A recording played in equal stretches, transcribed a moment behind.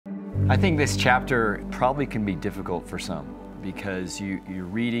I think this chapter probably can be difficult for some because you're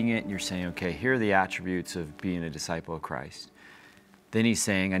reading it and you're saying, okay, here are the attributes of being a disciple of Christ. Then he's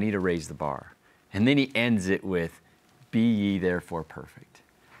saying, I need to raise the bar. And then he ends it with, be ye therefore perfect.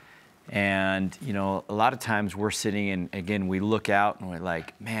 And, you know, a lot of times we're sitting and, again, we look out and we're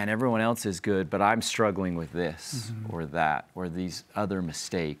like, man, everyone else is good, but I'm struggling with this or that or these other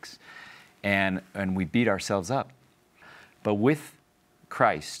mistakes. And we beat ourselves up. But with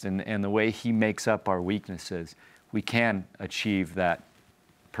Christ and the way he makes up our weaknesses, we can achieve that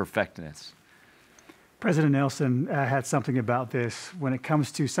perfectness. President Nelson had something about this when it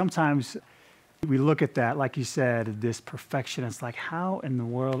comes to sometimes we look at that, like you said, this perfection. It's like, how in the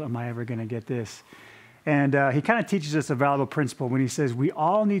world am I ever going to get this? And he kind of teaches us a valuable principle when he says, we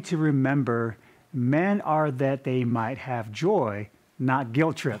all need to remember men are that they might have joy, not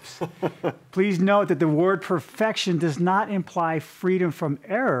guilt trips. Please note that the word perfection does not imply freedom from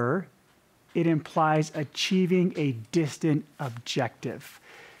error. It implies achieving a distant objective.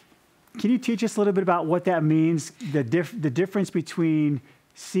 Can you teach us a little bit about what that means, the difference between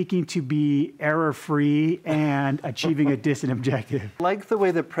seeking to be error-free and achieving a distant objective? I like the way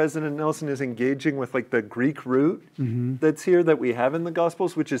that President Nelson is engaging with like the Greek root that's here that we have in the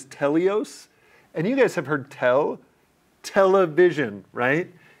Gospels, which is teleos. And you guys have heard television,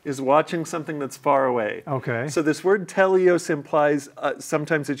 right? Is watching something that's far away. Okay. So this word teleos implies,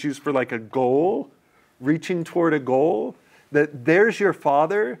 sometimes it's used for like a goal, reaching toward a goal, that there's your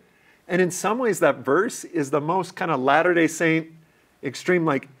Father. And in some ways that verse is the most kind of Latter-day Saint extreme,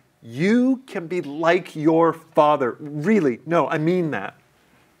 like, you can be like your Father. Really, no, I mean that,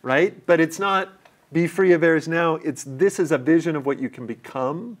 right? But it's not be free of errors now. It's this is a vision of what you can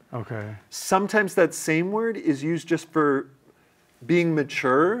become. Okay. Sometimes that same word is used just for being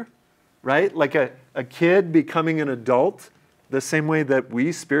mature, right? Like a kid becoming an adult, the same way that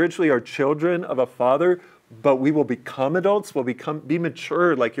we spiritually are children of a Father, but we will become adults, we'll be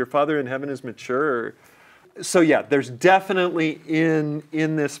mature, like your Father in heaven is mature. So yeah, there's definitely in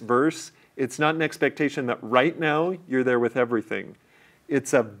this verse, it's not an expectation that right now you're there with everything.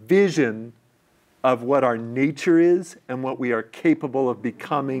 It's a vision of what our nature is and what we are capable of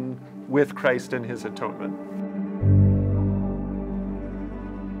becoming with Christ and his atonement.